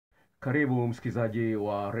Karibu msikizaji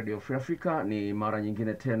wa Radio Free Africa, ni mara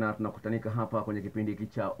nyingine tena tunakutanika hapa kwenye kipindi hiki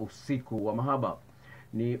cha usiku wa mahaba.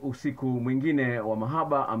 Ni usiku mwingine wa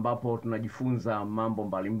mahaba ambapo tunajifunza mambo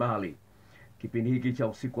mbalimbali. Kipindi hiki cha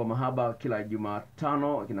usiku wa mahaba kila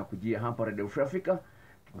Jumatano kinakujia hapa Radio Free Africa,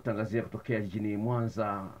 kikutangazia kutokea jijini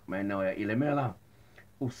Mwanza, maeneo ya Ilemela.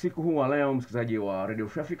 Usiku huu wa leo msikizaji wa Radio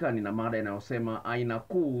Free Africa, nina mada inayosema aina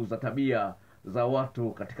kuu za tabia za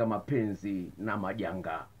watu katika mapenzi na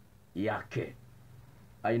majanga yake.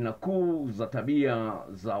 Aina kuu za tabia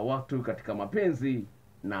za watu katika mapenzi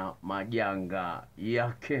na majanga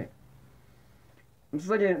yake.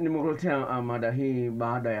 Msikilizaji, nimekuletea mada hii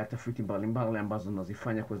baada ya tafiti mbalimbali ambazo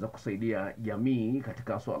nazifanya kuweza kusaidia jamii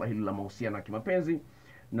katika swala hili la mahusiano ya kimapenzi,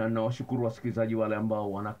 na nawashukuru wasikilizaji wale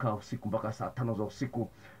ambao wanakaa usiku mpaka saa 5 za usiku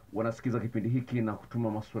wanasikiza kipindi hiki na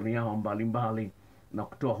kutuma maswali yao mbalimbali na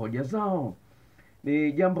kutoa hoja zao.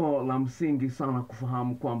 Ni jambo la msingi sana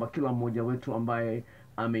kufahamu kwamba kila mmoja wetu ambaye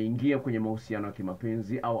ameingia kwenye mahusiano ya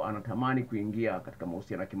kimapenzi au anatamani kuingia katika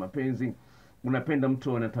mahusiano ya kimapenzi, unapenda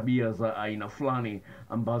mtu ana tabia za aina fulani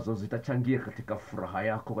ambazo zitachangia katika furaha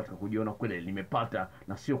yako, katika kujiona kweli nimepata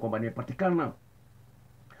na sio kwamba nimepatikana.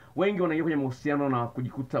 Wengi wanaingia kwenye mahusiano na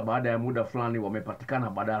kujikuta baada ya muda fulani wamepatikana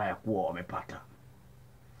badala ya kuwa wamepata.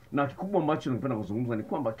 Na kikubwa ambacho ningependa kuzungumza ni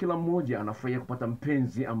kwamba kila mmoja anafurahia kupata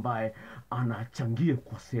mpenzi ambaye anachangia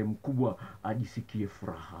kwa sehemu kubwa ajisikie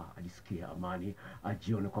furaha, ajisikie amani,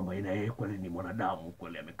 ajione kwamba yeye kweli ni mwanadamu,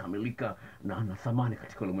 kweli amekamilika na ana thamani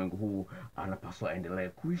katika ulimwengu huu, anapaswa aendelee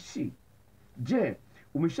kuishi. Je,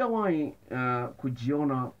 umeshawahi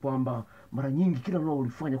kujiona kwamba mara nyingi kila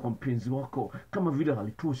unalolifanya kwa mpenzi wako kama vile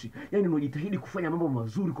halitoshi? Yaani unajitahidi kufanya mambo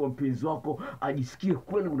mazuri kwa mpenzi wako ajisikie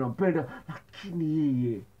kweli unampenda, lakini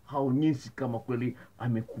yeye haonyeshi kama kweli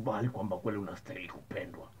amekubali kwamba kweli unastahili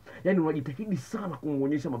kupendwa. Yaani unajitahidi sana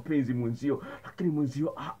kumuonyesha mapenzi mwenzio, lakini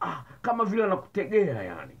mwenzio kama vile anakutegea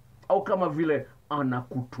yani, au kama vile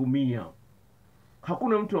anakutumia.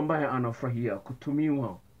 Hakuna mtu ambaye anafurahia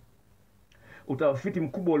kutumiwa. Utafiti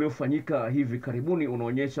mkubwa uliofanyika hivi karibuni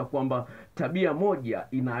unaonyesha kwamba tabia moja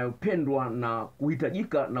inayopendwa na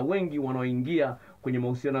kuhitajika na wengi wanaoingia kwenye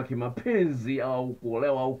mahusiano ya kimapenzi au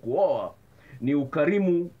kuolewa au kuoa ni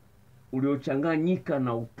ukarimu uliochanganyika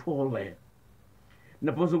na upole.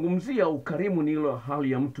 Ninapozungumzia ukarimu, ni ile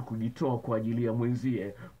hali ya mtu kujitoa kwa ajili ya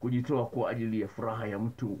mwenzie, kujitoa kwa ajili ya furaha ya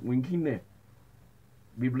mtu mwingine.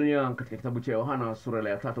 Biblia katika kitabu cha Yohana sura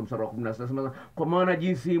ya 3 mstari wa 16 inasema, kwa maana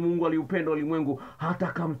jinsi Mungu aliupenda ulimwengu hata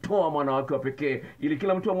akamtoa mwana wake wa pekee ili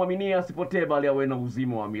kila mtu amwaminie asipotee bali awe na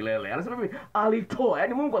uzima wa milele. Anasema hivi, alitoa,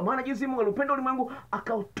 yani Mungu, maana jinsi Mungu aliupenda ulimwengu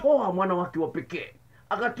akautoa mwana wake wa pekee.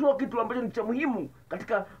 Akatoa kitu ambacho ni cha muhimu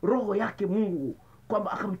katika roho yake Mungu,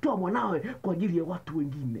 kwamba akamtoa mwanawe kwa ajili ya watu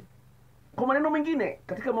wengine. Kwa maneno mengine,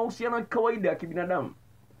 katika mahusiano ya kawaida ya kibinadamu,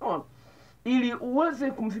 ili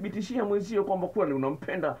uweze kumthibitishia mwenzio kwamba kweli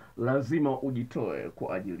unampenda, lazima ujitoe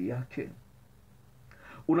kwa ajili yake.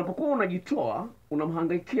 Unapokuwa unajitoa,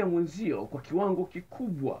 unamhangaikia mwenzio kwa kiwango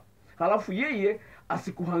kikubwa, halafu yeye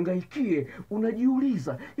asikuhangaikie,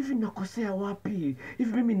 unajiuliza, hivi nakosea wapi?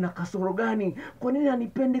 Hivi mimi nina kasoro gani? Kwa nini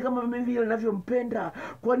hanipendi kama mimi vile ninavyompenda?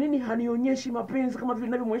 Kwa nini hanionyeshi mapenzi kama vile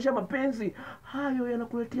ninavyomuonyesha mapenzi? Hayo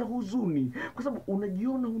yanakuletea huzuni, kwa sababu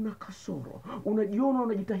unajiona una kasoro. Unajiona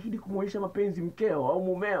unajitahidi kumuonyesha mapenzi mkeo au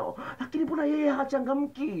mumeo, lakini mbona yeye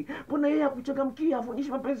hachangamki? Mbona yeye hakuchangamkia,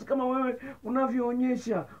 haonyeshi mapenzi kama wewe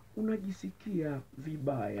unavyoonyesha? Unajisikia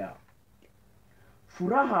vibaya.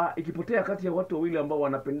 Furaha ikipotea kati ya watu wawili ambao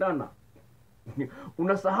wanapendana,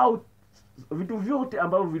 unasahau vitu vyote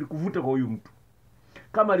ambavyo vilikuvuta kwa huyu mtu.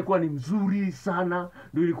 Kama alikuwa ni mzuri sana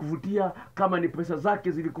ndio ilikuvutia, kama ni pesa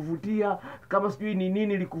zake zilikuvutia, kama sijui ni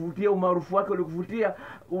nini ilikuvutia, umaarufu wake ulikuvutia.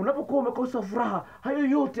 Unapokuwa umekosa furaha, hayo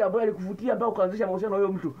yote ambayo yalikuvutia, ambayo ukaanzisha mahusiano na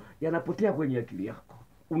huyo mtu, yanapotea kwenye akili yako.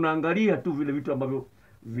 Unaangalia tu vile vitu ambavyo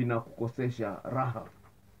vinakukosesha raha.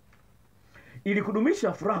 Ili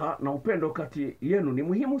kudumisha furaha na upendo kati yenu, ni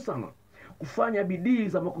muhimu sana kufanya bidii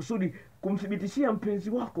za makusudi kumthibitishia mpenzi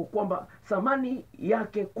wako kwamba thamani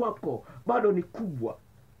yake kwako bado ni kubwa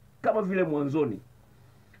kama vile mwanzoni.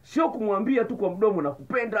 Sio kumwambia tu kwa mdomo na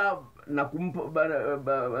kupenda na kumpa,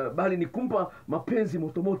 bali ni kumpa mapenzi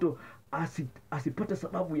motomoto, asipate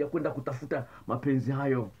sababu ya kwenda kutafuta mapenzi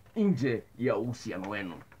hayo nje ya uhusiano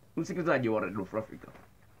wenu. Msikilizaji wa Radio Free Africa,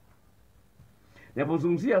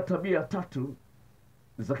 ninapozungumzia tabia 3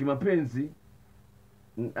 za kimapenzi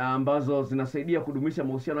ambazo zinasaidia kudumisha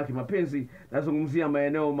mahusiano ya kimapenzi, nazungumzia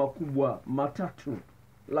maeneo makubwa 3.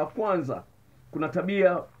 La kwanza, kuna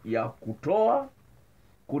tabia ya kutoa,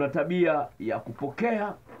 kuna tabia ya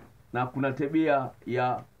kupokea, na kuna tabia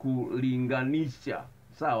ya kulinganisha.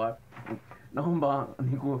 Sawa? naomba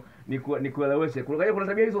nikueleweshe. Kuna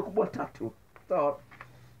tabia hizo kubwa tatu. Sawa?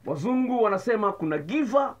 Wazungu wanasema kuna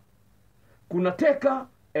giver, kuna taker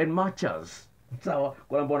and matchers. Sawa?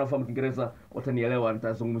 Kwa ambao wanafahamu Kiingereza watanielewa,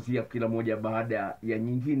 nitazungumzia kila moja baada ya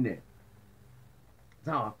nyingine.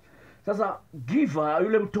 Sawa? Sasa giver,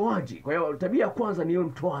 yule mtoaji. Kwa hiyo tabia ya kwanza ni yule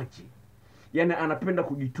mtoaji. Yaani anapenda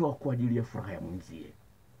kujitoa kwa ajili ya furaha ya mwenzie.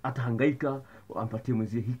 Atahangaika ampatie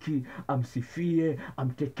mwenzie hiki, amsifie,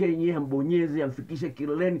 amtekenye, ambonyeze, amfikishe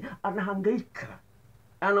kileleni. Anahangaika.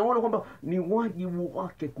 Anaona kwamba ni wajibu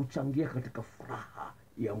wake kuchangia katika furaha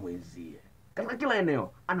ya mwenzie. Katika kila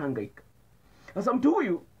eneo anahangaika. Sasa mtu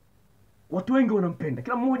huyu watu wengi wanampenda.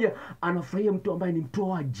 Kila mmoja anafurahia mtu ambaye ni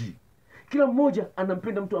mtoaji. Kila mmoja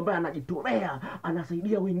anampenda mtu ambaye anajitolea,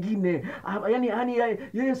 anasaidia wengine. Yaani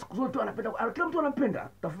yeye siku zote anapenda, kila mtu anampenda.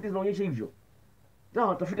 Tafiti zinaonyesha hivyo.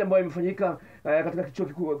 Sawa, tafiti ambayo imefanyika katika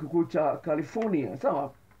chuo kikuu cha California.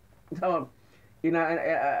 Sawa? Sawa.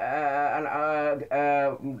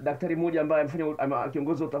 Daktari mmoja ambaye amefanya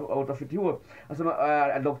kiongozi wa utafiti huo,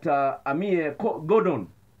 anasema Dr. Amie Gordon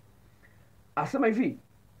asema hivi: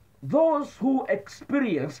 those who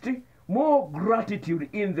experienced more gratitude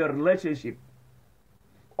in their relationship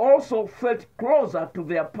also felt closer to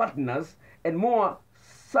their partners and more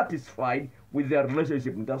satisfied with their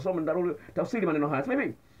relationship. Nitasoma tafsiri maneno haya. Sema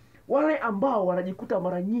hivi: wale ambao wanajikuta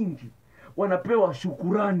mara nyingi wanapewa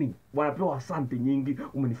shukurani, wanapewa asante nyingi,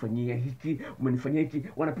 umenifanyia hiki, umenifanyia hiki,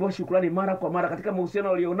 wanapewa shukurani mara kwa mara katika mahusiano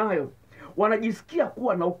walionayo, wanajisikia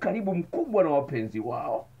kuwa na ukaribu mkubwa na wapenzi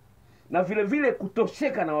wao na vile vile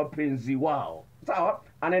kutosheka na wapenzi wao. Sawa?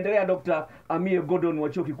 Anaendelea Dr. Amie Gordon wa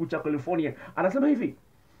chuo kikuu cha California, anasema hivi: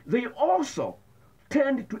 they also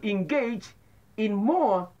tend to engage in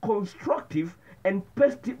more constructive and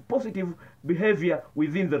positive behavior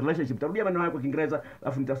within the relationship. Tarudia maneno haya kwa Kiingereza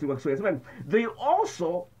alafu nitafsiri kwa Kiswahili. They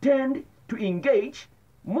also tend to engage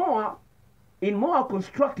in more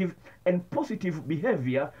constructive and positive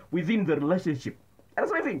behavior within the relationship.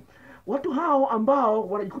 Anasema hivi: watu hao ambao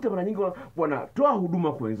wanajikuta mara nyingi wanatoa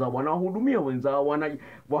huduma kwa wenzao, wanawahudumia wenzao,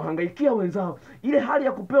 wanawahangaikia wenzao, ile hali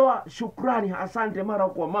ya kupewa shukrani, asante mara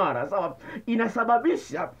kwa mara, sawa,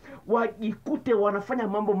 inasababisha wajikute wanafanya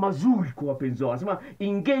mambo mazuri kwa wapenzi wao. Anasema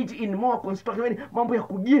engage in more constructive, mambo ya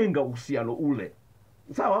kujenga uhusiano ule.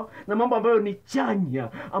 Sawa? Na mambo ambayo ni chanya,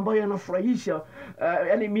 ambayo yanafurahisha,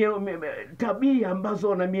 tabia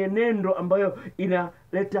ambazo na mienendo ambayo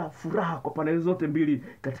inaleta furaha kwa pande zote mbili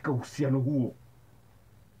katika uhusiano huo.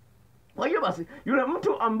 Kwa hiyo basi, yule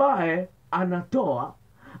mtu ambaye anatoa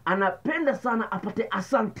anapenda sana apate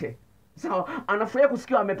asante. Sawa? Anafurahia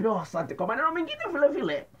kusikia amepewa asante. Kwa maneno mengine vile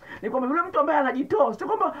vile ni kwamba yule mtu ambaye anajitoa, sio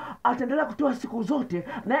kwamba ataendelea kutoa siku zote,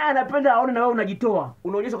 naye anapenda aone na wewe unajitoa.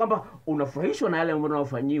 Unaonyesha kwamba unafurahishwa na yale ambayo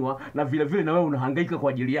unayofanyiwa, na vile vile na wewe unahangaika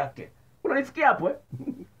kwa ajili yake. Unanisikia hapo eh?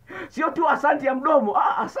 Sio tu asante ya mdomo,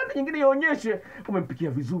 asante nyingine ionyeshe umempikia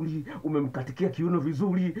vizuri, umemkatikia kiuno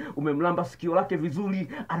vizuri, umemlamba sikio lake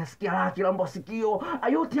vizuri, anasikia raha kilamba sikio.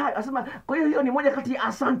 Yote hayo asema, kwa hiyo ni moja kati ya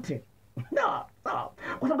asante. Sawa.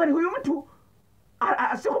 Kwa sababu huyu mtu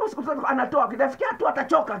sio kama siku zote anatoa, kidafikia tu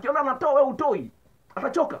atachoka, akiona anatoa wewe utoi,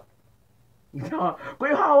 atachoka. Kwa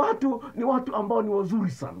hiyo hawa watu ni watu ambao ni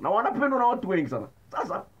wazuri sana na wanapendwa na watu wengi sana.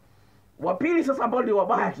 Sasa wa pili sasa ambao ni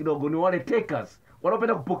wabaya kidogo ni wale takers,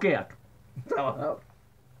 wanaopenda kupokea tu. Sawa.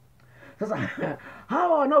 Sasa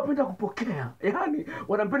hawa wanaopenda kupokea, yani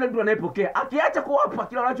wanampenda mtu anayepokea. Akiacha kuwapa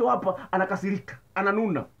kila anachowapa anakasirika,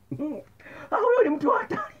 ananuna. Huyo ni mtu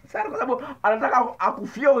hatari sana, kwa sababu anataka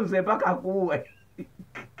akufyonze mpaka akuue.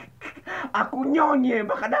 Akunyonye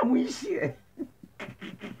mpaka damu ishie.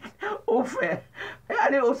 Ufe.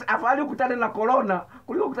 Yaani afadhali ukutane na corona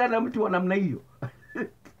kuliko ukutane na mtu wa namna hiyo.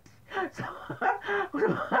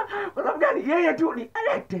 Kwa sababu gani? Yeye tu ni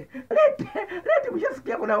lete.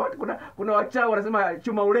 Mshasikia kuna wachawi wanasema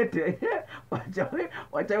chuma ulete.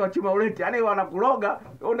 Wachawi wa chuma ulete. Yaani wanakuloga,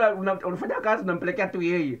 unafanya kazi unampelekea tu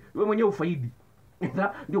yeye. Wewe mwenyewe ufaidi.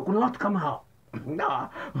 Ndio kuna watu kama hao.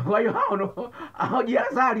 Kwa hiyo hao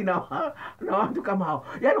jihadhari na watu kama hao.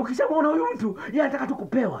 Yaani ukishamuona huyu mtu, yeye anataka tu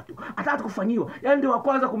kupewa tu, anataka tu kufanyiwa. Yaani ndio wa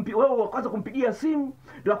kwanza kumpigia simu,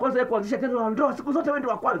 ndio wa kwanza yeye kuanzisha tendo la ndoa, siku zote wewe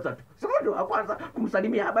ndio wa kwanza tu. Siku ndio wa kwanza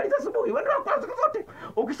kumsalimia habari za asubuhi, wewe ndio wa kwanza siku zote.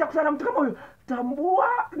 Ukishakutana na mtu kama huyo, tambua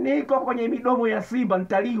niko kwenye midomo ya simba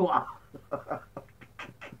nitaliwa.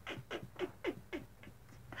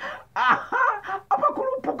 Hapa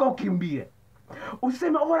kurupuka ukimbie.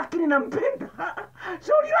 Useme lakini nampenda.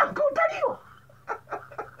 Shauri lako utaliwa.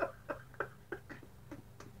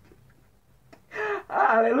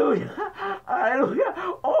 Haleluya.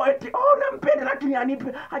 Nampenda lakini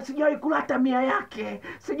anipe, sijui kula hata 100 yake.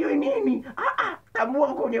 Sijui nini.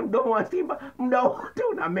 tambua kwenye mdomo wa simba muda wote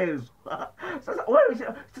unamezwa. Sasa wewe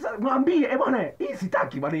sasa mwambie bwana hii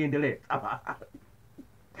sitaki bwana iendelee.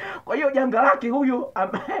 Kwa hiyo janga lake huyu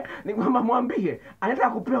ni kwamba mwambie anataka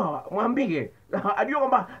kupewa, mwambie ajue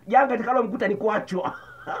kwamba janga litakalomkuta ni kuachwa.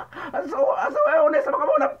 Sasa wewe unasema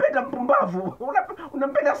kama unampenda mpumbavu,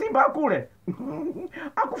 unampenda simba kule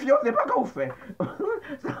akufyoze mpaka ufe.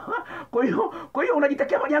 Kwa hiyo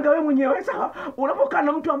unajitakia majanga wewe mwenyewe. Sawa, unapokaa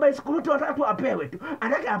na mtu ambaye siku zote unataka tu apewe tu,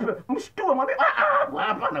 anataka apewe, mshtue, mwambie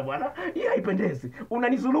hapana bwana, hii haipendezi,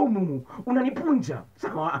 unanizulumu, unanipunja.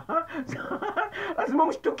 Sawa, lazima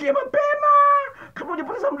mshtukie mapema kama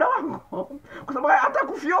hujapoteza muda wako, kwa sababu hata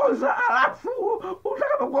kufyoza alafu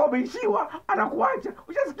utakapokuwa umeishiwa anakuacha.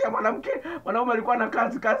 Ushasikia mwanaume alikuwa na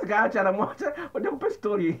kazi kaacha, anamwacha. Nikupe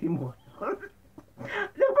story hii moja.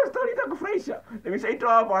 Nikupe story itakufurahisha.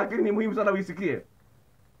 Nimeshaitoa hapo lakini ni muhimu sana uisikie.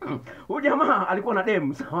 Huyu jamaa alikuwa na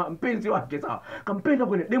demu, sawa, mpenzi wake, sawa. Kampenda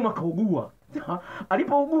kwenye demu, akaugua. Sawa.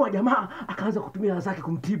 Alipougua jamaa akaanza kutumia hela zake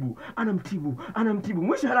kumtibu. Anamtibu.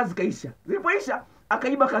 Mwisho hela zikaisha. Zilipoisha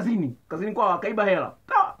akaiba kazini kwao, akaiba hela.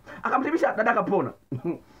 Sawa. Akamtibisha, dada kapona.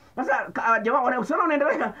 Sasa jamaa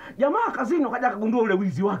unaendelea, jamaa kazini wakaja kugundua ule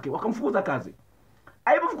wizi wake, wakamfukuza kazi.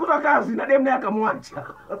 Alipofukuza kazi na demu naye akamwacha.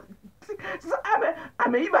 Sasa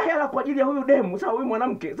ameiba hela kwa ajili ya huyu demu, sawa, huyu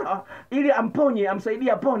mwanamke, sawa, ili amponye,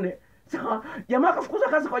 amsaidie apone. Sawa, jamaa akafukuza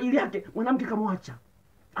kazi kwa ajili yake, mwanamke kamwacha.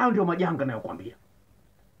 Hayo ndio majanga nayokuambia.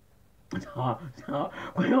 Sawa.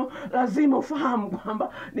 Kwa hiyo lazima ufahamu kwamba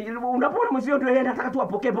unapoona mzio ndio yeye anataka tu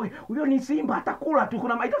apokee. Huyo ni simba, atakula tu,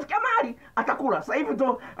 kuna itafikia mahali atakula. Sasa hivi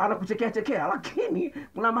tu anakuchekea, lakini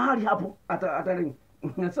kuna mahali hapo atarini.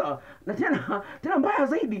 Sawa. Na tena mbaya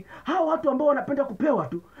zaidi, hao watu ambao wanapenda kupewa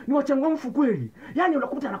tu ni wachangamfu kweli. Yaani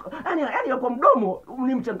unakuta yani kwa mdomo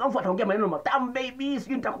ni mchangamfu, ataongea maneno matamu, baby,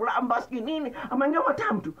 sijui nitakulamba, sijui nini, amaongea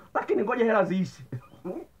matamu tu, lakini ngoja hela ziishi.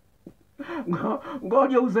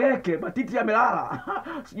 Ngoja uzeeke, matiti yamelala.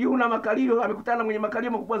 Sijui una makalio, amekutana mwenye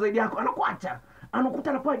makalio makubwa zaidi yako, anakuacha.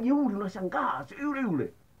 Anakutana kwa jeuri, unashangaa, si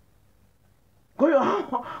yule. Kwa hiyo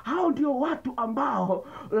hao ndio watu ambao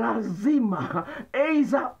lazima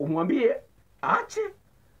aidha umwambie ache,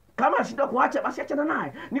 kama ashinda kuacha basi achana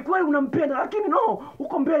naye. Ni kweli unampenda, lakini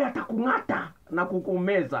huko mbele atakung'ata na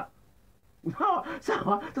kukumeza.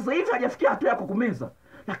 Sawa, sasa hivi hajafikia hatua ya kukumeza,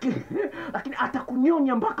 lakini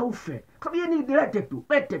atakunyonya mpaka ufe. Kwa hiyo ni lete tu.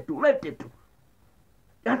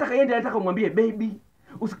 Anataka kumwambie baby,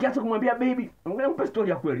 usikiacha kumwambia baby. Ngoja story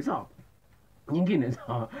ya kweli, sawa? Nyingine,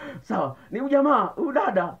 sawa. Ni ujamaa,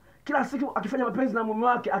 udada, kila siku akifanya mapenzi na mume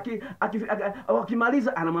wake,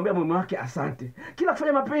 akimaliza anamwambia mume wake asante. Kila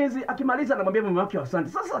akifanya mapenzi akimaliza anamwambia mume wake asante.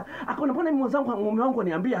 Sasa akaona mbona mume wangu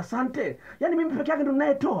aniambia asante? Yaani mimi peke yake ndo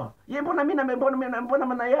ninayetoa. Yeye mbona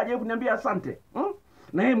mbona yeye hajawahi kuniambia asante?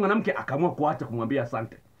 Na yeye mwanamke akaamua kuacha kumwambia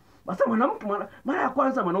asante. Basi mwanamke mara ya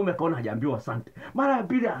kwanza mwanaume akaona hajaambiwa asante. Mara ya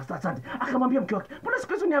pili asante. Akamwambia mke wake, "Mbona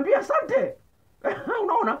siku hizo niambia asante?"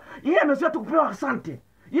 Unaona? Yeye amezoea tu kupewa asante.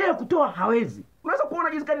 Yeye kutoa hawezi. Unaweza kuona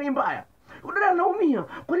jinsi gani ni mbaya. Udada anaumia.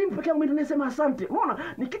 Kwa nini peke yangu mimi nasema asante? Unaona?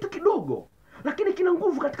 Ni kitu kidogo, lakini kina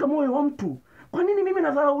nguvu katika moyo wa mtu. Kwa nini mimi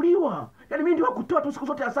nadharauliwa? Yaani mimi ndio wa kutoa tu siku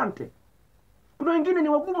zote asante. Kuna wengine ni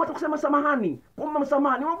wagumu hata kusema samahani. Kuomba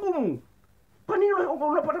msamaha ni wagumu. Kwa nini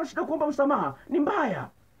unapata shida kuomba msamaha? Ni mbaya.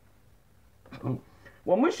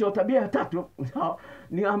 Wa mwisho, tabia ya tatu,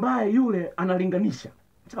 ni ambaye yule analinganisha.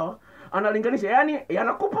 Sawa? Analinganisha, yani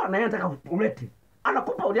anakupa na yeye anataka ulete.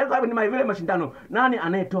 Anakupa uliaga ni vile mashindano, nani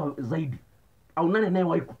anayetoa zaidi au nani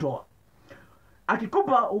anayewahi kutoa.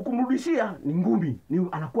 Akikupa ukumrudishia ni ngumi,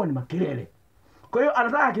 anakuwa ni makelele. Kwa hiyo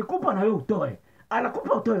anataka akikupa na wewe utoe.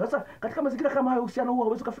 Anakupa utoe. Sasa katika mazingira kama hayo uhusiano huo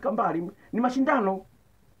hauwezi kufika mbali, ni mashindano.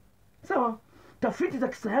 Sawa? Tafiti za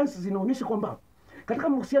kisayansi zinaonyesha kwamba katika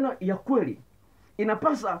mahusiano ya kweli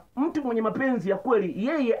inapasa mtu mwenye mapenzi ya kweli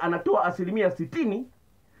yeye anatoa 60%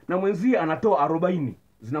 na mwenzie anatoa 40,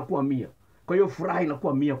 zinakuwa 100. Kwa hiyo furaha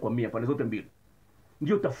inakuwa 100 kwa 100 pande zote mbili.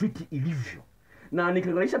 Ndio tafiti ilivyo. Na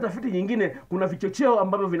nikiangalia tafiti nyingine, kuna vichocheo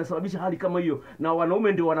ambavyo vinasababisha hali kama hiyo, na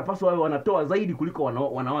wanaume ndio wanapaswa wawe wanatoa zaidi kuliko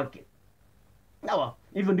wanawake. Sawa,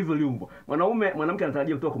 hivyo ndivyo liumbo. Mwanamke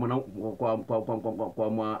anatarajia kutoka kwa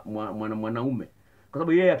mwanaume. Kwa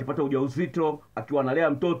sababu yeye akipata ujauzito, akiwa analea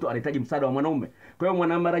mtoto, anahitaji msaada wa mwanaume. Kwa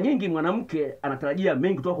hiyo mara nyingi mwanamke anatarajia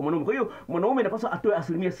mengi kutoka kwa mwanaume. Kwa hiyo mwanaume anapaswa atoe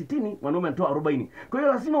 60%, mwanaume anatoa 40. Kwa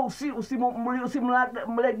hiyo lazima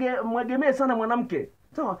usimlegemee sana mwanamke.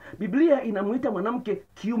 Sawa? Biblia inamuita mwanamke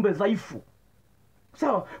kiumbe dhaifu.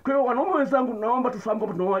 Sawa? Kwa hiyo wanaume wenzangu, naomba tufahamu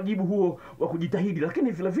kwamba tuna wajibu huo wa kujitahidi,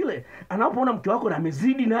 lakini vile vile anapoona mke wako na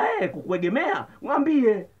amezidi na yeye kukuegemea,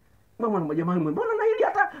 mwambie Mama jamani, mbona na hili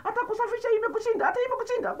hata kusafisha imekushinda, hata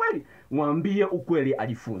imekushinda kweli? Mwambie ukweli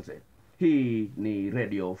ajifunze. Hii ni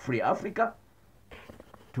Radio Free Africa.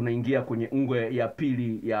 Tunaingia kwenye ngwe ya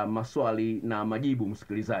pili ya maswali na majibu,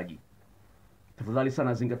 msikilizaji. Tafadhali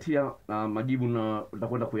sana zingatia, majibu na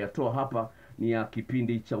nitakwenda kuyatoa hapa ni ya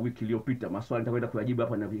kipindi cha wiki iliyopita. Maswali nitakwenda kuyajibu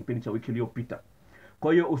hapa na kipindi cha wiki iliyopita.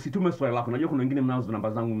 Kwa hiyo usitume swali lako. Najua kuna wengine mnazo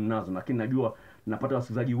namba zangu mnazo, lakini najua napata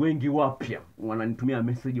wasikilizaji wengi wapya wananitumia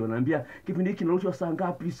message, wanaambia kipindi hiki kinarushwa saa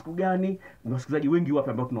ngapi, siku gani? Ni wasikilizaji wengi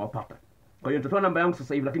wapya ambao tunawapata. Kwa hiyo nitatoa namba yangu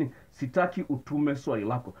sasa hivi, lakini sitaki utume swali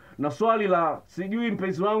lako. Na swali la sijui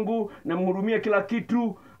mpenzi wangu namhurumia kila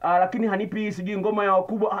kitu, lakini hanipi sijui ngoma ya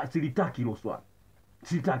wakubwa, silitaki hilo swali.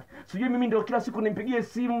 Silitaki. Sijui mimi ndio kila siku nimpigie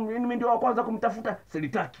simu, mimi ndio wa kwanza kumtafuta,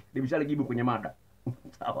 silitaki. Nimeshajibu kwenye mada.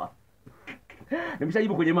 Sawa.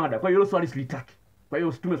 Nimeshajibu kwenye mada. Kwa hiyo hilo swali silitaki. Kwa hiyo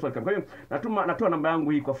usitume swali kama. Kwa hiyo natoa namba yangu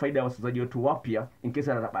hii kwa faida ya wasikilizaji wetu wapya, in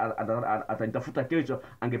case atanitafuta kesho,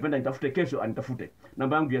 angependa nitafute kesho, anitafute.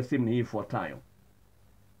 Namba yangu ya simu ni hii ifuatayo: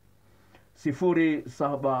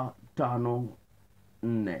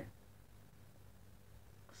 0754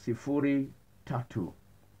 03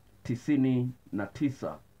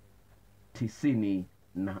 99 94.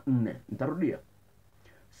 Nitarudia: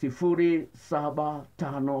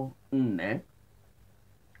 0754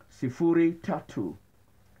 03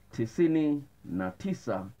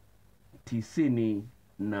 99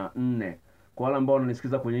 94. Kwa wale ambao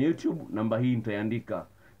wananisikiliza kwenye YouTube, namba hii nitaiandika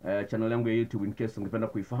channel yangu ya YouTube in case ungependa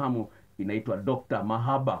kuifahamu, inaitwa Dr.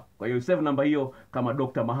 Mahaba. Kwa hiyo save namba hiyo kama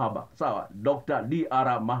Dr. Mahaba. Sawa, Dr.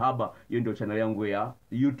 DR Mahaba. Hiyo ndio channel yangu ya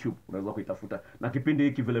YouTube, unaweza kuitafuta. Na kipindi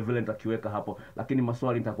hiki vile vile nitakiweka hapo, lakini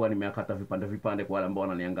maswali nitakuwa nimeyakata vipande vipande kwa wale ambao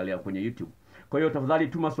wananiangalia kwenye YouTube. Kwa hiyo tafadhali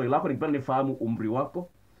tuma swali lako, nikipenda nifahamu umri wako.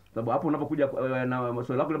 Sababu hapo unapokuja na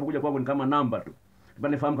swali lako linapokuja kwangu ni kama namba tu.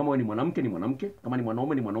 Nikipenda nifahamu kama wewe ni mwanamke, ni mwanamke, kama ni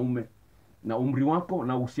mwanaume, ni mwanaume, na umri wako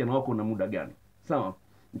na uhusiano wako na muda gani. Sawa?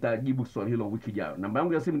 Nitajibu swali hilo wiki ijayo. Namba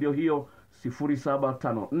yangu ya simu ndio hiyo: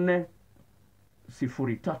 0754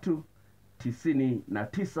 03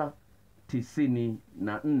 99 94.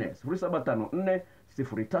 0754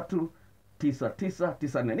 03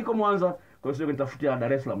 9994. Niko Mwanza, kwa hiyo nitafutia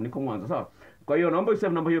Dar es Salaam, niko Mwanza. Sawa? Kwa hiyo naomba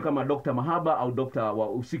useme namba hiyo kama Dr. Mahaba au Dr. wa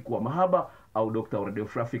usiku wa mahaba au Dr. wa Radio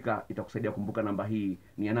Free Africa. Itakusaidia kumbuka namba hii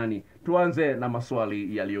ni ya nani. Tuanze na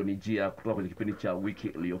maswali yaliyonijia kutoka kwenye kipindi cha wiki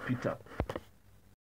iliyopita.